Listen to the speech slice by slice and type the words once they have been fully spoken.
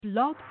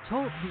Blog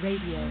Talk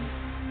Radio.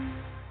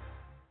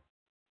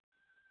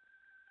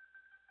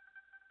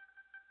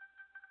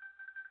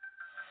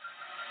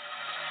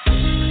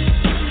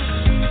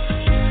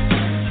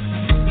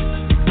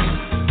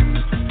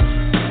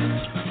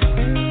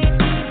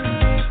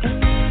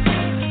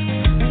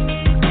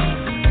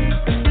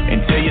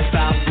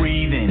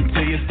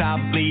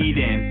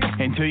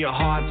 Until your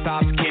heart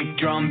stops kick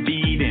drum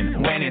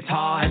beating. When it's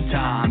hard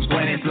times,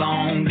 when it's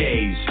long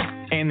days,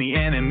 and the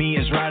enemy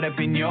is right up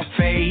in your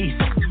face.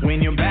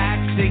 When your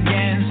back's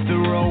against the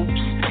ropes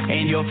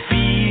and you're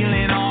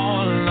feeling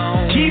all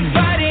alone. Keep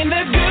fighting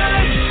the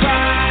good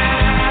fight.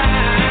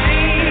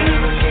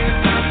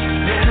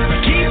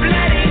 Keep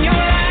letting your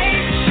light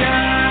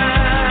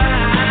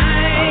shine.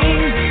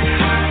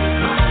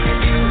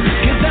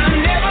 'Cause I'm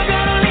never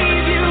gonna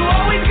leave you,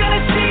 always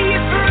gonna see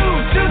you through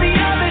to the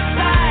other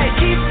side.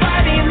 Keep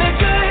fighting the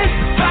good,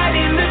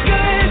 fighting the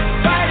good,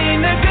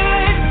 fighting the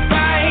good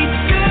fight,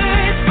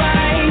 good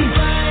fight.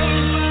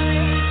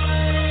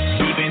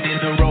 Even in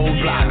the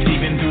roadblocks,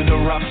 even through the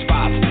rough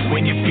spots,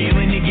 when you're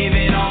feeling you're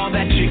giving all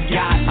that you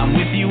got, I'm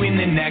with you in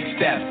the next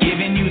step,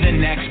 giving you the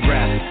next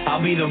breath.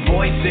 I'll be the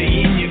voice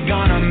saying you're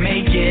gonna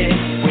make it.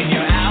 When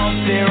you're out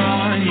there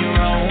on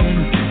your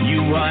own,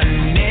 you are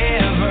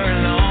never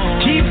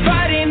alone. Keep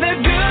fighting the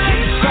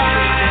good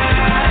fight.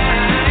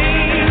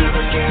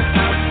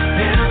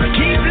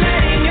 Keep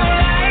letting your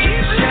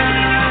light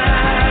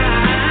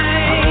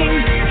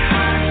shine.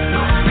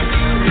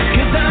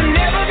 'Cause I'm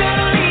never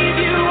gonna leave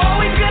you,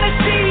 always gonna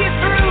see you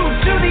through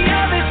to the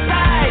other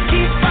side.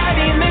 Keep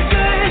fighting the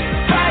good,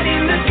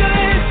 fighting the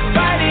good,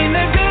 fighting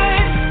the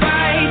good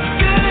fight,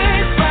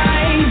 good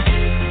fight.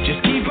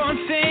 Just keep on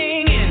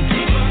singing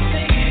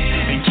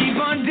and keep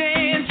on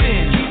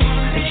dancing.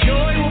 And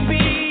joy will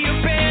be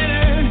your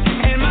banner,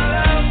 and my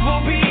love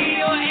will be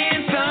your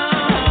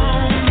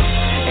anthem.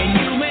 And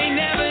you may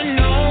never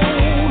know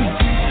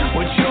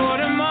what your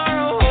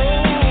tomorrow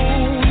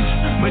holds,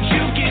 but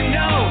you can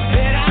know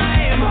that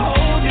I am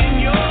holding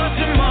your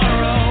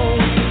tomorrow.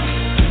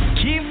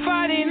 Keep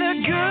fighting the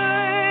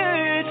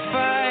good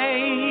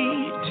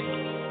fight.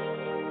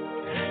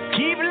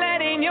 Keep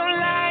letting your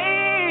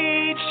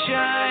light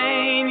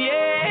shine, yeah.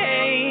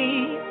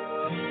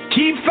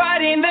 Keep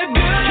fighting the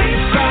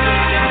good fight.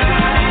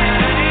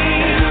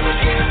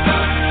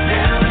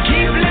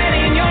 Keep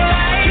letting your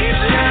light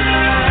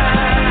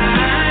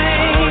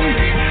shine.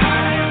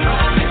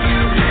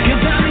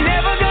 'Cause I'm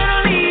never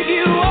gonna leave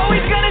you,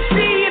 always gonna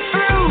see you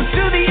through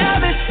to the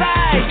other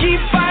side.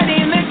 Keep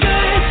fighting the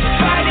good,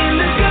 fighting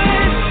the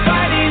good,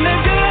 fighting the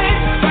good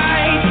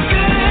fight,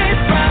 good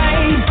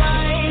fight.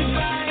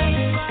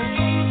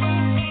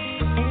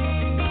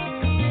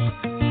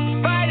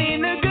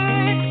 Fighting the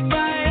good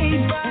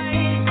fight.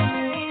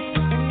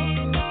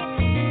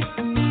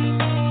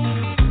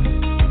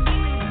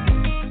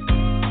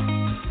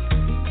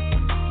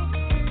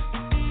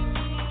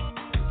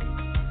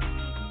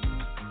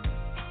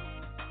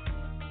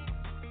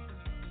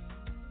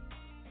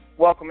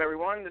 Welcome,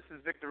 everyone. This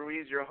is Victor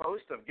Ruiz, your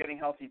host of Getting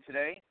Healthy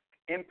Today,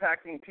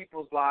 impacting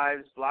people's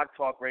lives blog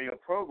talk radio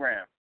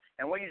program.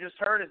 And what you just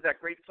heard is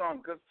that great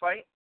song, Good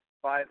Fight,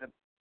 by the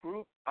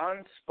group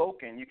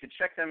Unspoken. You can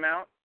check them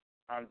out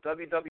on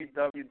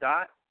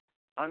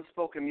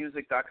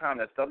www.unspokenmusic.com.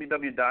 That's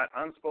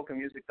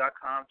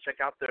www.unspokenmusic.com.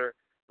 Check out their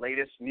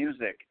latest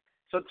music.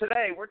 So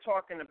today we're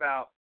talking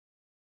about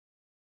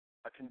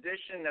a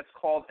condition that's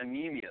called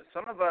anemia.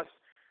 Some of us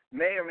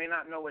may or may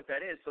not know what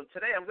that is. So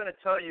today I'm going to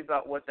tell you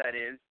about what that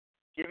is,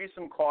 give you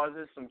some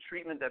causes, some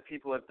treatment that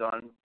people have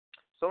done.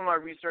 Some of my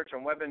research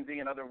on WebMD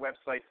and other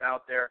websites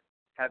out there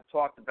have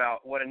talked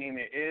about what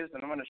anemia is,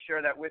 and I'm going to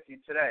share that with you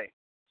today.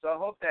 So I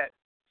hope that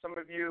some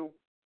of you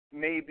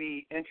may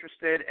be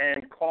interested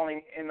in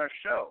calling in our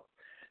show.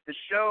 The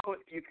show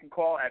you can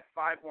call at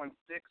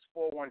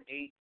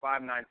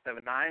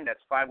 516-418-5979.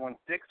 That's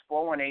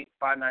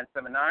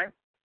 516-418-5979.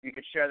 You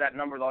could share that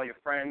number with all your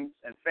friends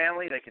and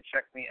family. They could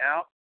check me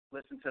out,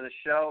 listen to the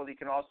show. You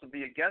can also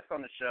be a guest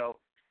on the show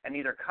and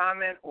either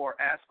comment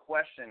or ask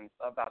questions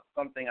about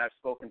something I've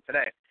spoken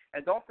today.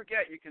 And don't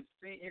forget, you can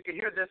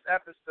hear this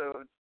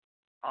episode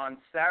on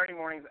Saturday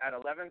mornings at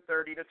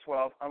 11:30 to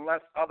 12,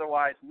 unless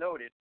otherwise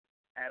noted,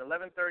 at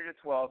 11:30 to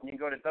 12. And you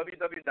can go to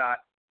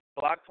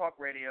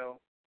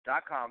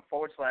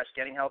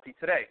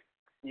www.blogtalkradio.com/gettinghealthytoday.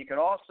 You can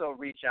also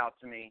reach out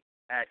to me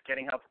at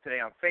Getting Healthy Today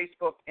on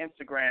Facebook,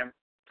 Instagram,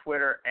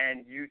 Twitter,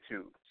 and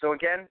YouTube. So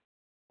again,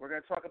 we're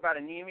going to talk about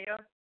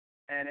anemia,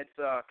 and it's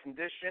a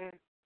condition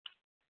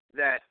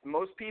that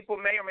most people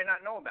may or may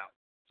not know about.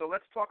 So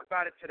let's talk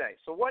about it today.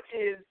 So what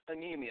is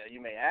anemia,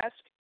 you may ask?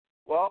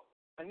 Well,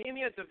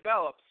 anemia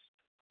develops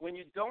when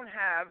you don't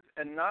have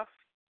enough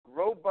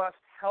robust,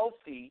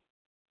 healthy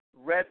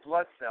red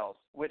blood cells,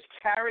 which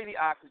carry the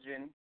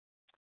oxygen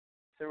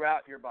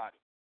throughout your body.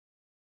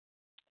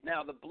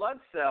 Now, the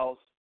blood cells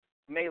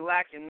may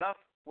lack enough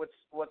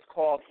what's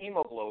called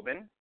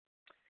hemoglobin,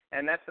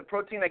 and that's the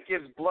protein that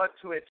gives blood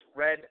to its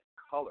red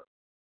color.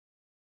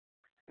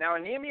 Now,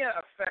 anemia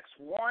affects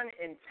 1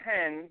 in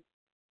 10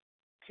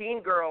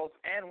 teen girls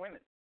and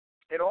women.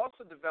 it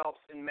also develops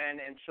in men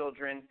and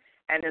children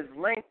and is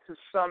linked to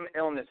some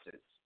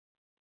illnesses.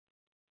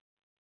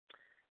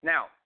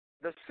 Now,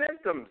 the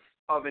symptoms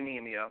of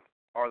anemia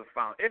are the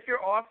following. If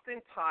you're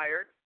often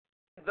tired,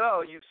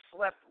 though you've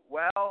slept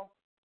well,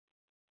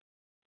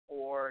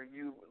 or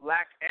you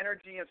lack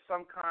energy of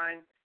some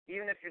kind,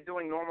 even if you're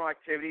doing normal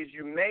activities,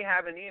 you may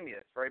have anemia.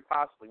 It's very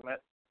possible.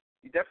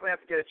 You definitely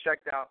have to get it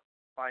checked out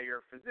by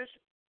your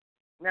physician.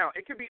 Now,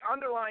 it could be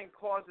underlying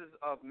causes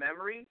of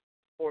memory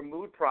or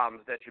mood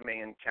problems that you may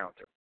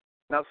encounter.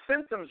 Now,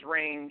 symptoms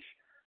range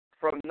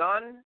from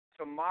none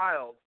to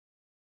mild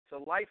to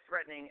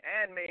life-threatening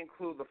and may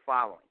include the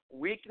following: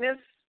 weakness,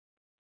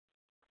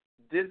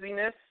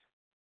 dizziness,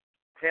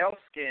 pale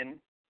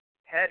skin,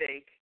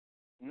 headache,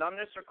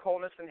 numbness or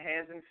coldness in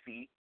hands and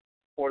feet,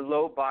 or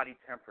low body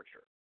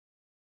temperature.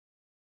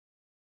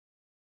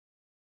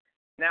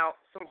 Now,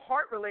 some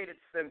heart-related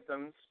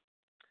symptoms.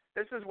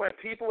 This is when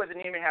people with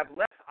anemia have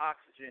less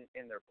oxygen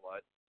in their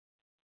blood,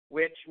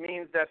 which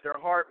means that their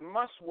heart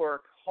must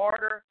work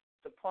harder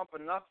to pump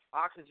enough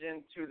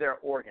oxygen to their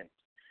organs.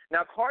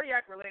 Now,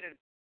 cardiac-related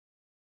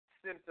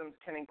symptoms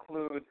can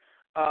include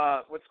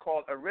what's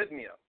called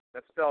arrhythmia.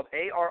 That's spelled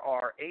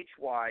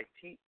ARRHYTHMIA.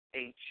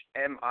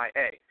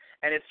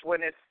 And it's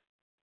when it's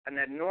an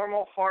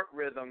abnormal heart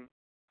rhythm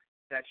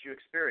that you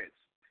experience.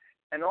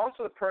 And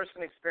also the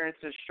person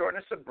experiences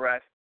shortness of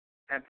breath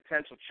and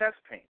potential chest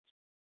pains.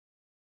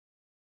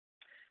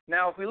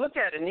 Now, if we look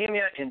at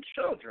anemia in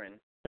children,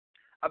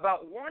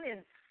 about 1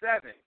 in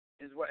 7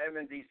 is what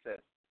MD says.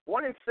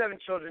 1 in 7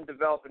 children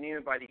develop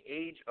anemia by the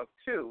age of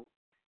 2,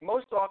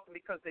 most often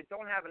because they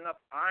don't have enough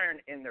iron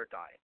in their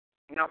diet.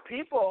 Now,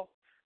 people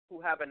who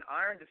have an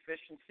iron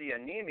deficiency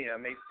anemia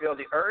may feel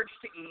the urge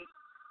to eat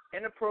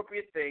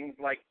inappropriate things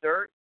like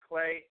dirt,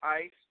 clay,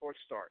 ice, or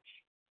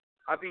starch,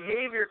 a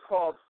behavior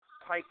called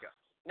pica.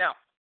 Now,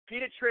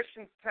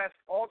 pediatricians test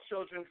all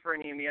children for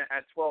anemia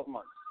at 12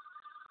 months.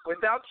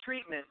 Without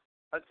treatment,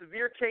 a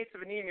severe case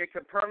of anemia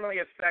can permanently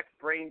affect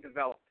brain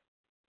development.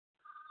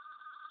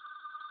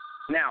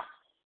 Now,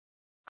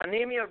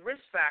 anemia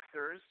risk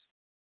factors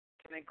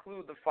can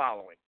include the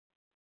following.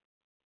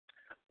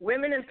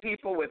 Women and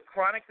people with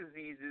chronic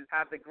diseases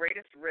have the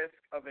greatest risk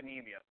of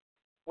anemia.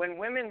 When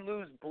women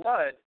lose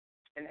blood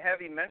in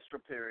heavy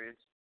menstrual periods,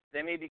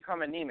 they may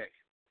become anemic.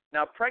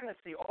 Now,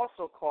 pregnancy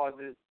also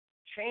causes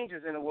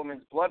changes in a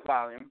woman's blood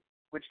volume,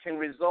 which can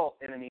result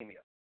in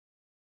anemia.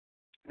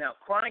 Now,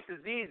 chronic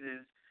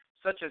diseases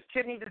such as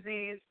kidney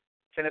disease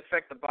can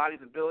affect the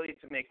body's ability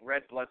to make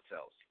red blood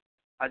cells.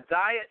 A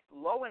diet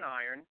low in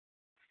iron,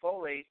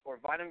 folate, or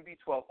vitamin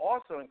B12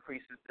 also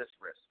increases this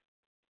risk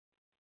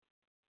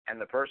and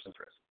the person's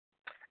risk.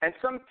 And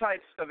some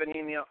types of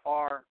anemia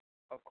are,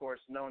 of course,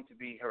 known to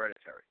be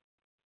hereditary.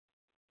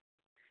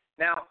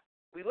 Now,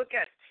 we look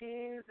at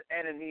teens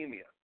and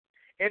anemia.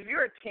 If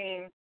you're a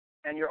teen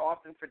and you're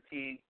often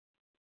fatigued,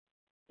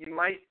 it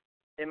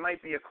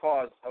might be a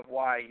cause of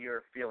why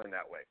you're feeling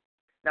that way.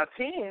 Now,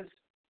 teens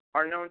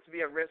are known to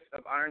be at risk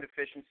of iron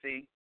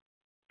deficiency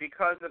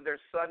because of their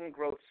sudden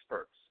growth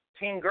spurts.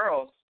 Teen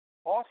girls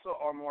also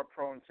are more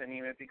prone to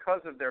anemia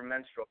because of their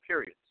menstrual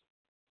periods.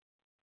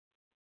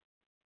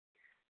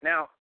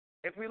 Now,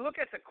 if we look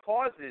at the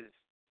causes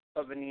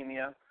of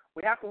anemia,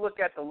 we have to look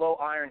at the low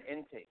iron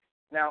intake.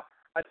 Now,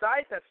 a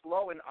diet that's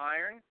low in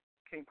iron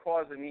can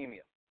cause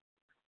anemia.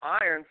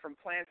 Iron from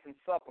plants and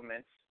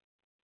supplements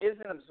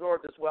isn't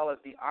absorbed as well as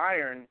the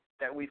iron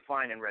that we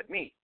find in red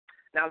meat.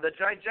 Now, the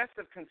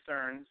digestive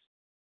concerns,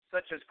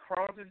 such as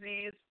Crohn's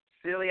disease,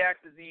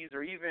 celiac disease,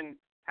 or even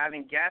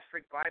having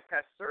gastric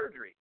bypass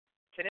surgery,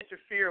 can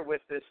interfere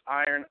with this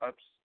iron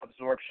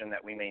absorption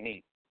that we may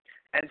need.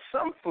 And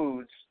some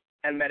foods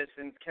and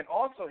medicines can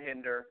also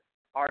hinder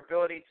our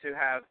ability to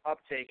have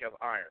uptake of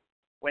iron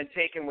when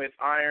taken with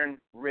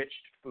iron-rich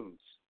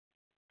foods.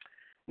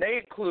 They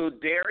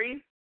include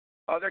dairy,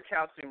 other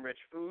calcium-rich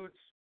foods,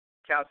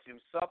 calcium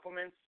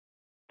supplements,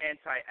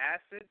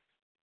 antacids,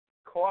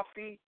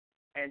 coffee,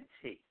 and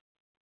tea.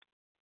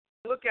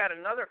 Look at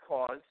another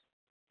cause,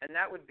 and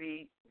that would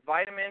be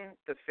vitamin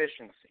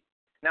deficiency.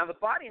 Now, the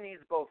body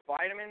needs both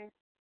vitamins,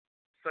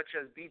 such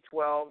as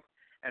B12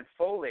 and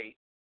folate,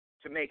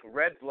 to make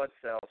red blood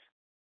cells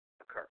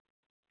occur.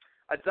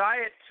 A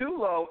diet too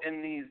low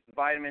in these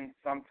vitamins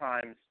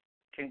sometimes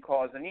can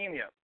cause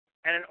anemia.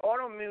 And an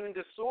autoimmune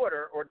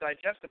disorder or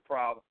digestive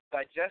problem,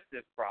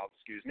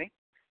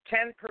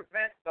 can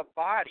prevent the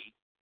body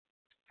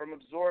from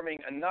absorbing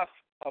enough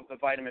of the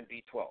vitamin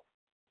B12.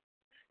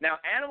 Now,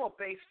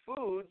 animal-based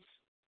foods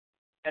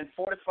and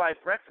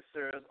fortified breakfast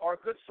cereals are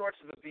good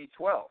sources of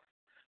B12.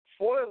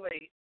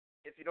 Folate,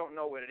 if you don't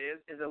know what it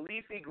is a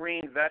leafy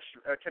green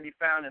can be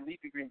found in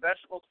leafy green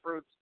vegetables,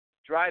 fruits,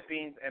 dried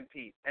beans, and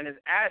peas, and is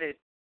added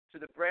to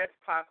the breads,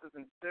 pastas,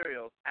 and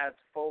cereals as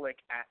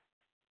folic acid.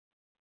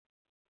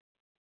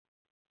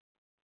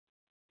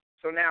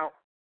 So now,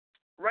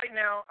 right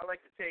now, I'd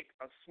like to take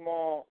a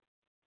small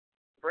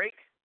break,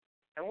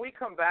 and when we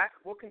come back,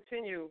 we'll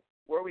continue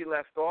where we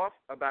left off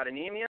about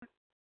anemia,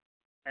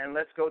 and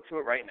let's go to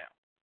it right now.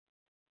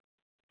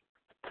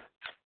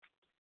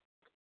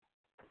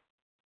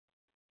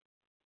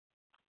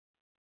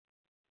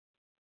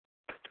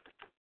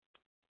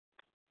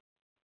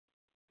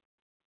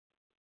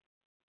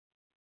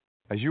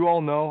 As you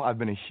all know, I've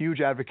been a huge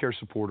Advocare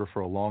supporter for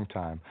a long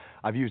time.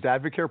 I've used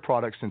Advocare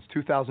products since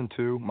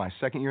 2002, my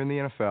second year in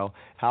the NFL.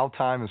 How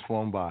time has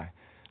flown by.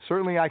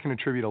 Certainly, I can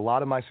attribute a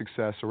lot of my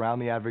success around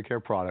the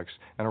Advocare products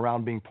and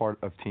around being part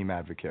of Team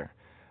Advocare.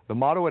 The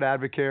motto at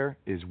Advocare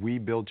is "We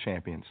build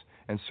champions,"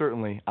 and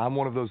certainly, I'm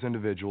one of those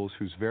individuals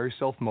who's very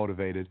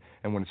self-motivated,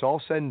 and when it's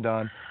all said and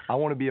done, I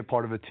want to be a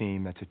part of a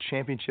team that's a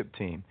championship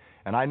team,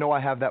 and I know I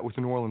have that with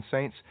the New Orleans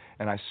Saints,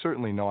 and I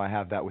certainly know I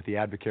have that with the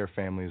Advocare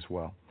family as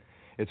well.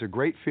 It's a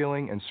great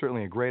feeling and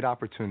certainly a great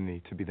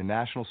opportunity to be the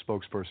national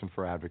spokesperson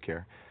for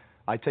Advocare.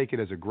 I take it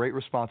as a great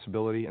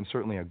responsibility and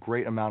certainly a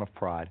great amount of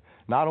pride,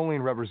 not only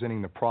in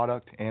representing the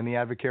product and the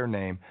Advocare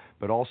name,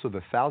 but also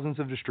the thousands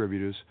of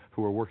distributors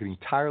who are working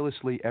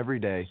tirelessly every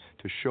day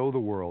to show the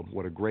world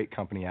what a great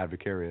company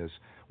Advocare is,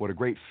 what a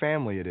great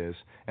family it is,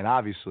 and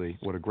obviously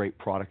what a great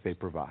product they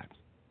provide.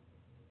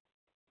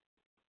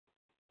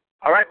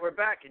 All right, we're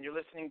back, and you're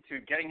listening to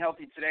Getting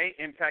Healthy Today,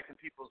 Impacting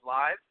People's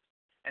Lives.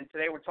 And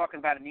today we're talking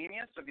about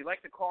anemia. So if you'd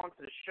like to call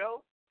into the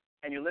show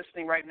and you're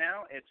listening right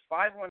now, it's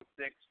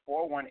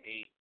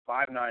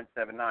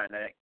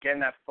 516-418-5979. Again,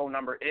 that phone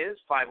number is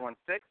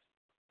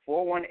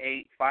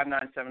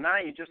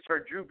 516-418-5979. You just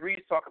heard Drew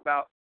Brees talk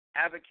about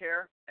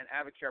Advocare and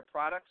Advocare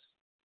products.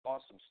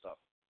 Awesome stuff.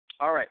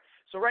 All right,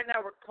 so right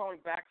now we're going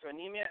back to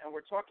anemia, and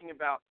we're talking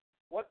about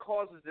what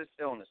causes this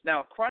illness.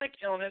 Now, chronic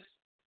illness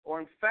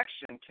or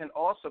infection can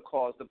also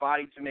cause the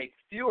body to make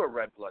fewer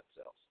red blood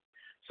cells.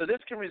 So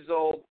this can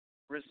result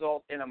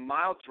in a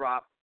mild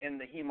drop in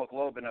the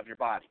hemoglobin of your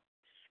body.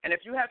 And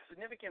if you have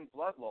significant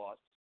blood loss,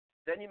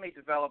 then you may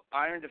develop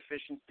iron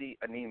deficiency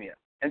anemia.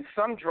 And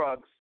some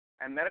drugs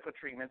and medical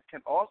treatments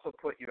can also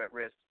put you at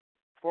risk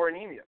for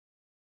anemia.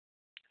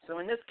 So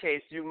in this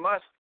case, you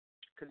must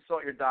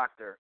consult your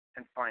doctor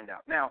and find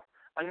out. Now,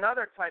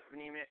 another type of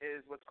anemia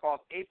is what's called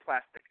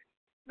aplastic.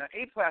 Now,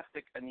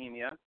 aplastic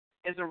anemia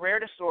is a rare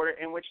disorder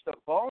in which the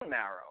bone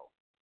marrow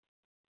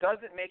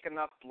doesn't make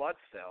enough blood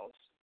cells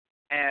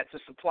to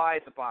supply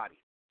the body.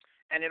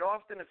 And it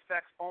often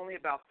affects only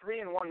about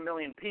 3 in 1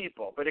 million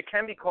people, but it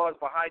can be caused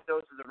by high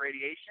doses of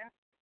radiation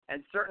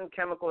and certain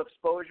chemical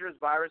exposures,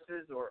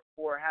 viruses,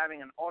 or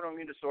having an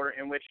autoimmune disorder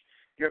in which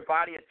your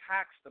body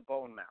attacks the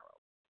bone marrow.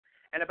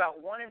 And about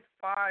 1 in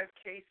 5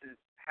 cases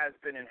has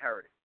been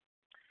inherited.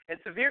 In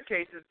severe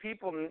cases,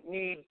 people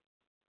need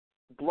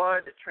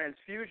blood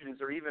transfusions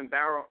or even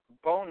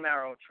bone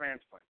marrow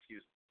transplants.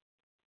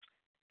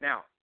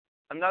 Now,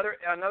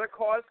 another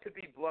cause could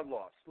be blood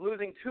loss.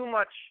 Losing too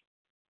much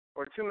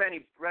or too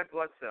many red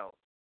blood cells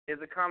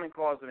is a common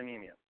cause of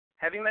anemia.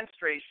 Heavy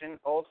menstruation,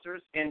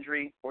 ulcers,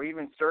 injury, or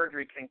even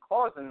surgery can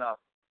cause enough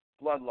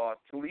blood loss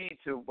to lead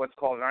to what's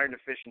called an iron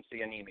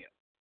deficiency anemia.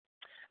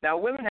 Now,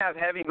 women have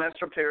heavy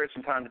menstrual periods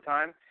from time to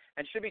time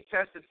and should be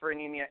tested for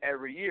anemia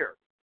every year.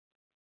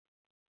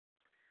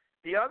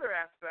 The other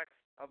aspects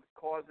of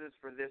causes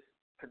for this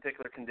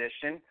particular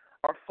condition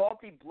are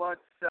faulty blood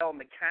cell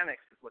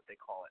mechanics, is what they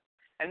call it.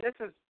 And this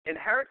is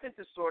inherited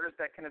disorders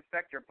that can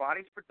affect your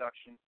body's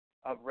production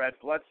of red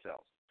blood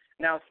cells.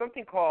 Now,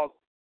 something called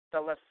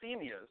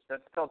thalassemias,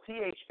 that's spelled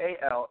Thalassemias,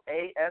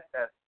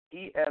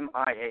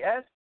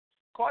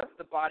 causes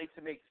the body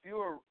to make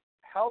fewer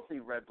healthy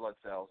red blood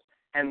cells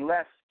and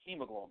less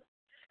hemoglobin,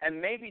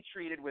 and may be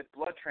treated with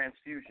blood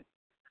transfusion.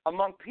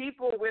 Among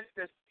people with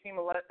this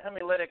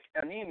hemolytic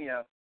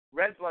anemia,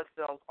 red blood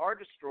cells are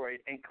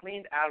destroyed and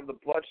cleaned out of the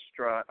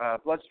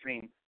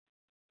bloodstream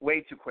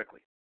way too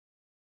quickly.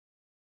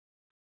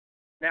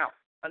 Now,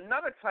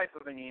 another type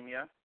of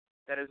anemia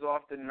that is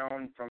often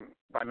known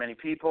by many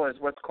people is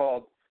what's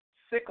called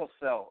sickle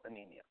cell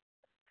anemia.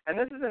 And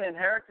this is an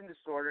inherited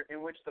disorder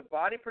in which the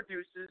body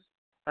produces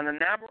an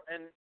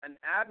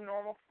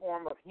abnormal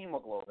form of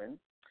hemoglobin,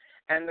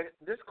 and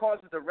this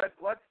causes the red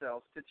blood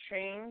cells to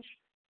change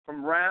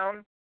from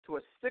round to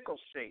a sickle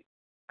shape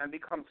and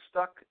become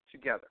stuck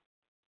together.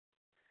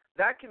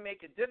 That can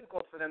make it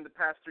difficult for them to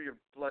pass through your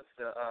blood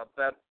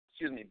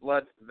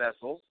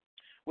vessels,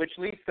 which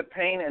leads to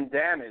pain and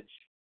damage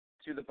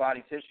to the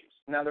body tissues.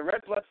 Now, the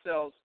red blood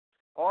cells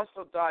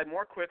also die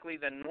more quickly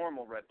than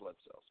normal red blood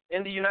cells.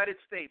 In the United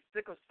States,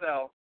 sickle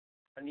cell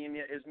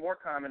anemia is more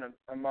common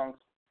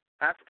amongst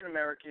African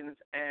Americans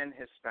and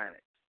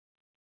Hispanics.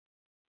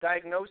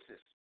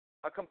 Diagnosis: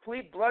 a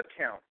complete blood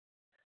count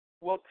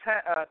will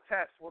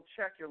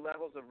check your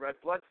levels of red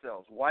blood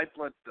cells, white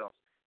blood cells,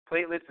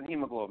 platelets, and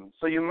hemoglobin.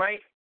 So you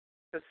might,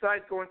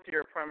 besides going to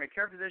your primary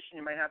care physician,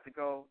 you might have to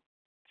go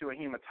to a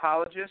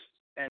hematologist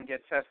and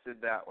get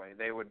tested that way.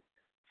 They would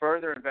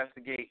further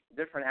investigate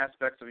different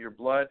aspects of your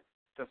blood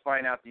to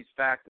find out these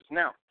factors.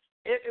 Now,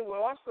 they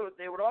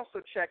would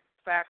also check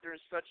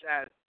factors such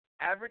as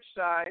average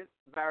size,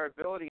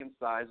 variability in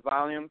size,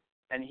 volume,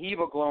 and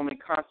hemoglobin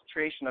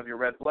concentration of your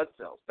red blood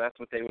cells. That's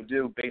what they would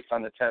do based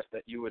on the test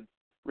that you would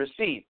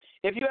receive.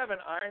 If you have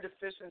an iron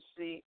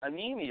deficiency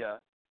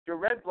anemia, your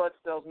red blood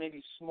cells may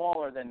be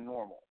smaller than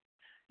normal.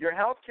 Your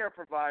healthcare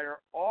provider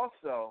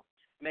also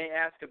may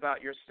ask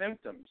about your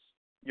symptoms,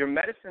 your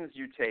medicines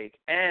you take,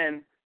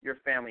 and your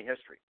family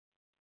history.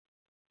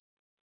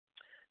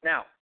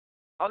 Now,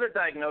 Other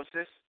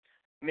diagnosis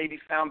may be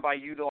found by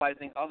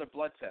utilizing other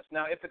blood tests.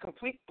 Now, if the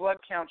complete blood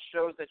count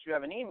shows that you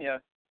have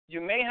anemia,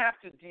 you may have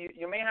to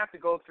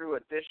go through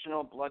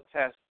additional blood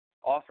tests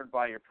offered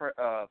by your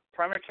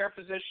primary care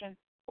physician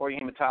or your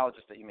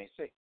hematologist that you may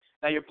see.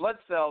 Now, your blood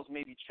cells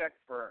may be checked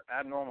for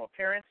abnormal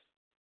appearance,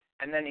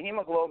 and then the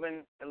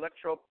hemoglobin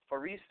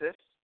electrophoresis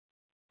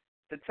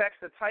detects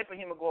the type of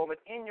hemoglobin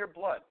in your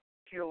blood.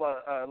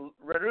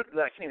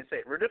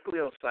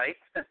 Reticulocyte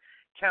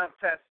count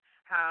tests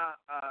how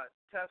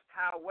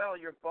well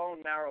your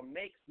bone marrow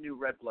makes new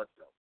red blood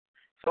cells.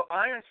 So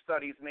iron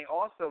studies may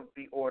also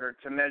be ordered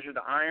to measure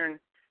the iron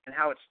and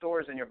how it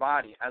stores in your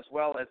body, as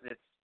well as its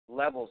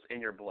levels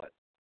in your blood.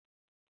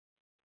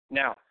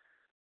 Now,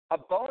 a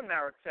bone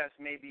marrow test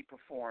may be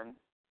performed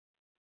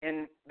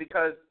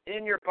because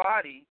in your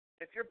body,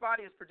 if your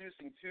body is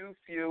producing too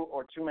few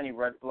or too many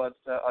blood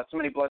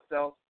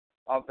cells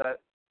of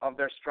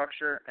their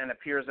structure and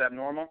appears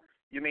abnormal,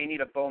 you may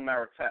need a bone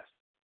marrow test.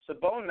 So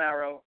bone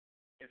marrow,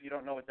 if you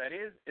don't know what that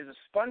is a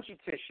spongy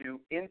tissue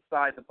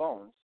inside the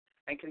bones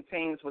and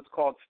contains what's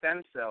called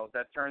stem cells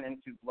that turn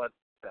into blood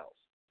cells.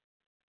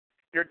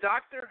 Your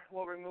doctor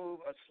will remove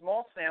a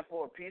small sample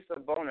or piece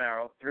of bone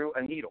marrow through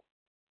a needle.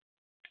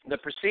 The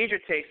procedure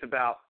takes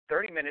about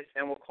 30 minutes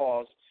and will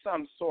cause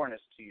some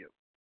soreness to you.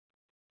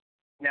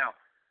 Now,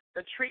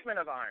 the treatment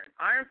of iron.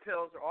 Iron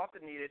pills are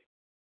often needed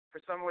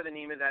for someone with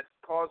anemia that's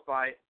caused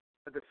by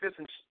a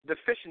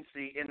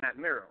deficiency in that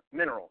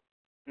mineral.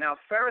 Now,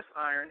 ferrous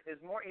iron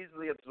is more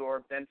easily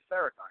absorbed than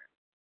ferric iron.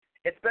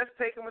 It's best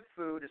taken with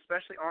food,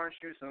 especially orange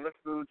juice and other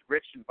foods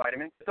rich in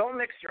vitamins. Don't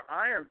mix your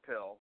iron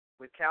pill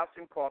with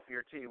calcium coffee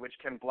or tea, which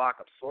can block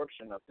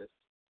absorption of this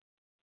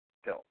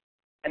pill.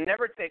 And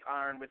never take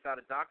iron without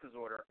a doctor's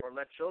order or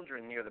let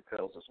children near the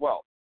pills as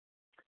well.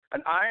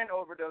 An iron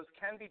overdose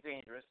can be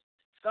dangerous.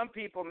 Some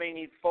people may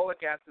need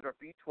folic acid or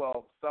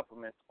B12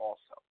 supplements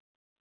also.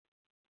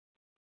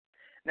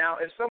 Now,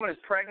 if someone is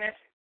pregnant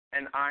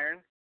and iron,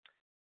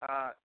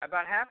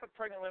 about half of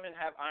pregnant women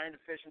have iron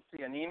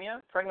deficiency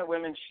anemia. Pregnant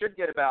women should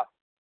get about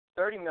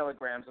 30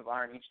 milligrams of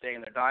iron each day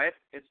in their diet,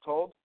 it's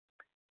told.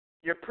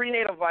 Your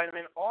prenatal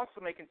vitamin also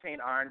may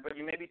contain iron, but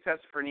you may be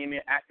tested for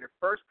anemia at your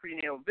first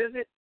prenatal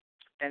visit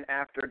and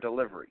after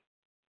delivery.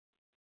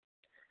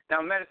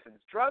 Now, medicines.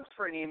 Drugs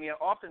for anemia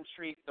often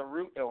treat the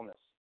root illness.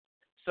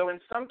 So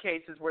in some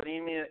cases where the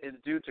anemia is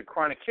due to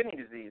chronic kidney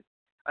disease,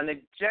 an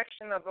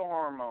injection of the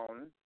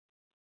hormone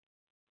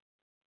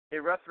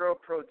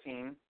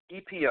erythropoietin,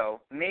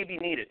 EPO, may be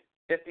needed.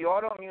 If the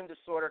autoimmune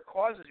disorder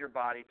causes your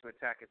body to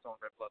attack its own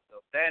red blood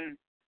cells, then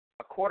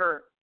a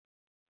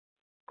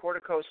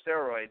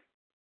corticosteroid,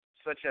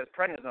 such as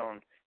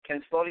prednisone,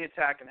 can slowly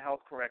attack and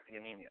help correct the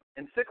anemia.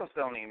 In sickle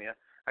cell anemia,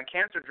 a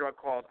cancer drug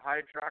called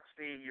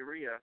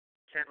hydroxyurea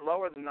can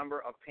lower the number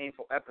of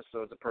painful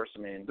episodes a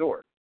person may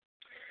endure.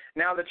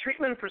 Now, the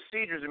treatment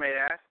procedures you may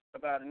ask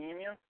about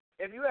anemia.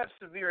 If you have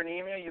severe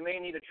anemia, you may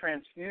need a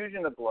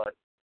transfusion of blood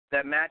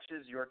that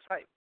matches your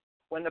type.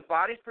 When the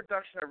body's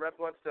production of red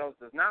blood cells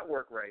does not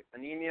work right,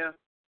 anemia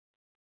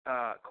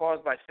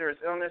caused by serious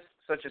illness,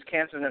 such as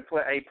cancer and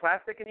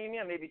aplastic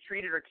anemia, may be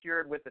treated or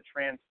cured with a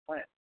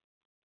transplant.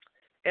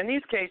 In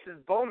these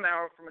cases, bone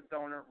marrow from a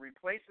donor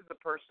replaces the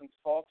person's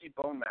faulty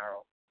bone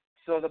marrow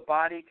so the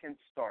body can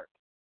start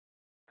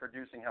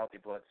producing healthy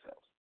blood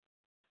cells.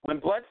 When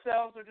blood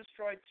cells are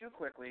destroyed too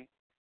quickly,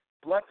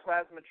 blood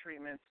plasma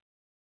treatments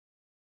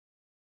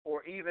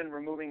or even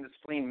removing the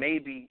spleen may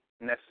be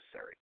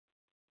necessary.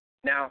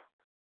 Now,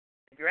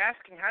 if you're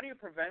asking how do you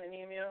prevent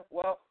anemia,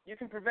 well, you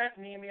can prevent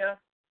anemia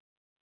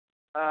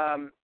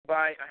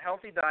by a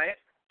healthy diet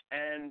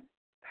and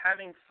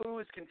having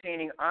foods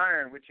containing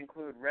iron, which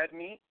include red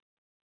meat,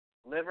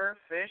 liver,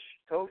 fish,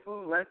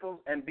 tofu, lentils,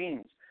 and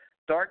beans,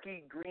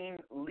 darky green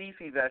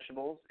leafy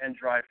vegetables, and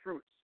dry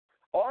fruits.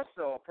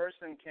 Also, a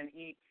person can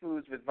eat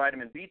foods with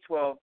vitamin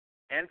B12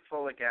 and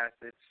folic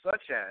acid,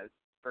 such as,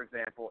 for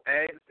example,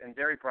 eggs and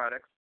dairy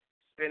products,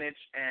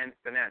 spinach, and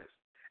bananas.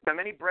 Now,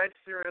 many bread,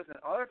 cereals, and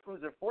other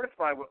foods are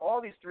fortified with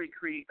all these three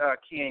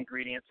key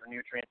ingredients or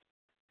nutrients.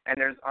 And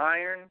there's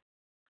iron,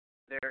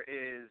 there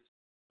is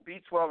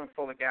B12 and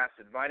folic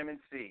acid, vitamin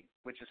C,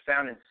 which is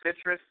found in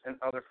citrus and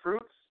other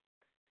fruits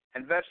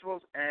and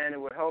vegetables, and it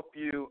will help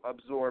you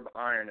absorb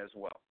iron as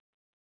well.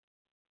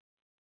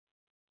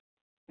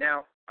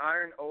 Now,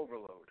 iron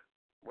overload.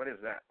 What is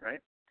that,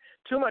 right?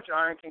 Too much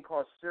iron can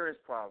cause serious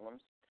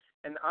problems,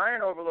 and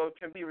iron overload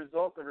can be a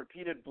result of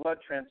repeated blood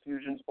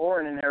transfusions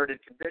or an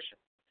inherited condition.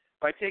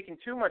 By taking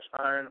too much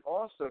iron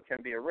also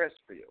can be a risk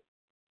for you.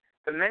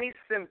 The many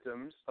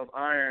symptoms of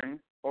iron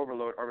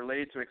overload are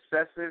related to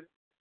excessive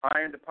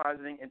iron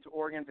depositing into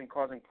organs and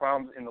causing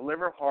problems in the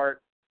liver,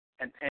 heart,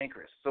 and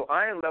pancreas. So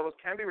iron levels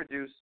can be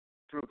reduced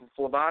through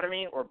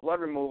phlebotomy or blood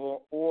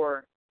removal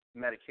or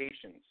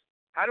medications.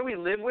 How do we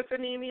live with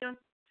anemia?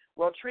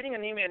 Well, treating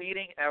anemia and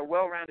eating a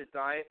well-rounded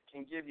diet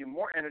can give you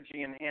more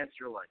energy and enhance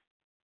your life.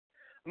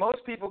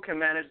 Most people can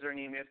manage their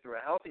anemia through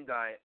a healthy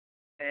diet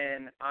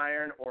and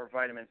iron or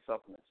vitamin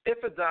supplements.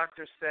 If a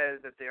doctor says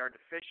that they are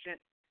deficient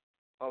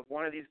of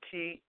one of these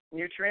key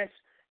nutrients,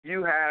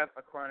 you have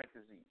a chronic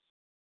disease.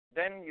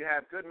 Then you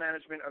have good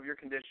management of your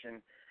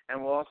condition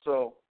and will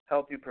also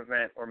help you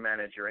prevent or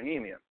manage your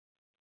anemia.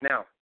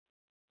 Now,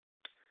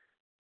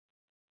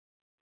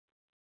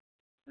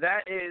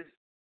 that is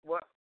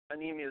what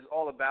anemia is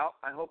all about.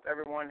 I hope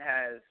everyone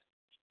has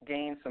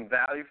gained some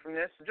value from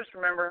this. So just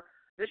remember,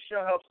 this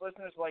show helps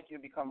listeners like you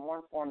become more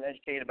informed and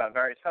educated about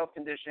various health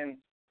conditions,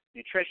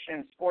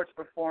 nutrition, sports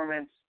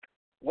performance,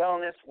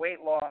 wellness,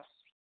 weight loss,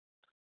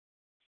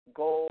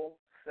 goal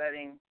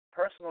setting,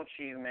 personal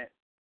achievement,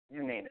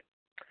 you name it.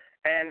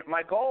 And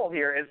my goal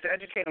here is to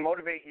educate and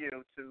motivate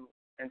you to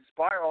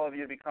inspire all of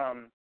you to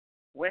become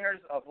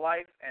winners of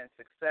life and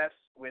success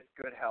with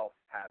good health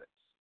habits.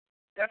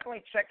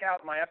 Definitely check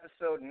out my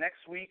episode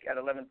next week at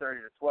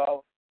 11:30 to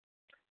 12,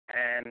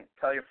 and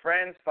tell your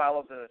friends.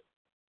 Follow the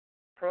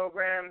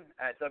program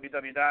at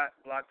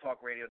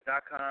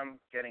www.blogtalkradio.com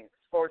 /Getting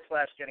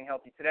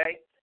Healthy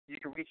Today. You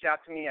can reach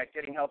out to me at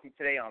Getting Healthy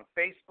Today on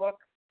Facebook,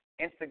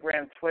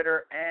 Instagram,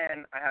 Twitter,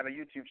 and I have a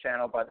YouTube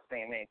channel by the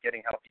same name,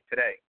 Getting Healthy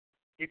Today.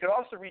 You can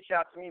also reach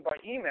out to me by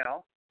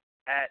email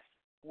at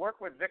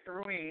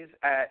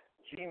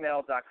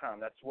workwithvictorruiz@gmail.com.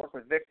 That's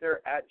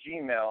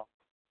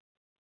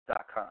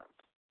workwithvictor@gmail.com.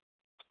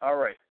 All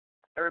right.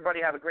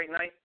 Everybody have a great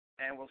night,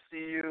 and we'll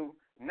see you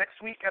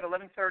next week at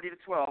 11:30 to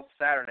 12,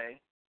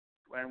 Saturday,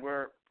 when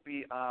we'll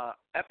be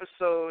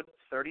episode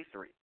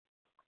 33.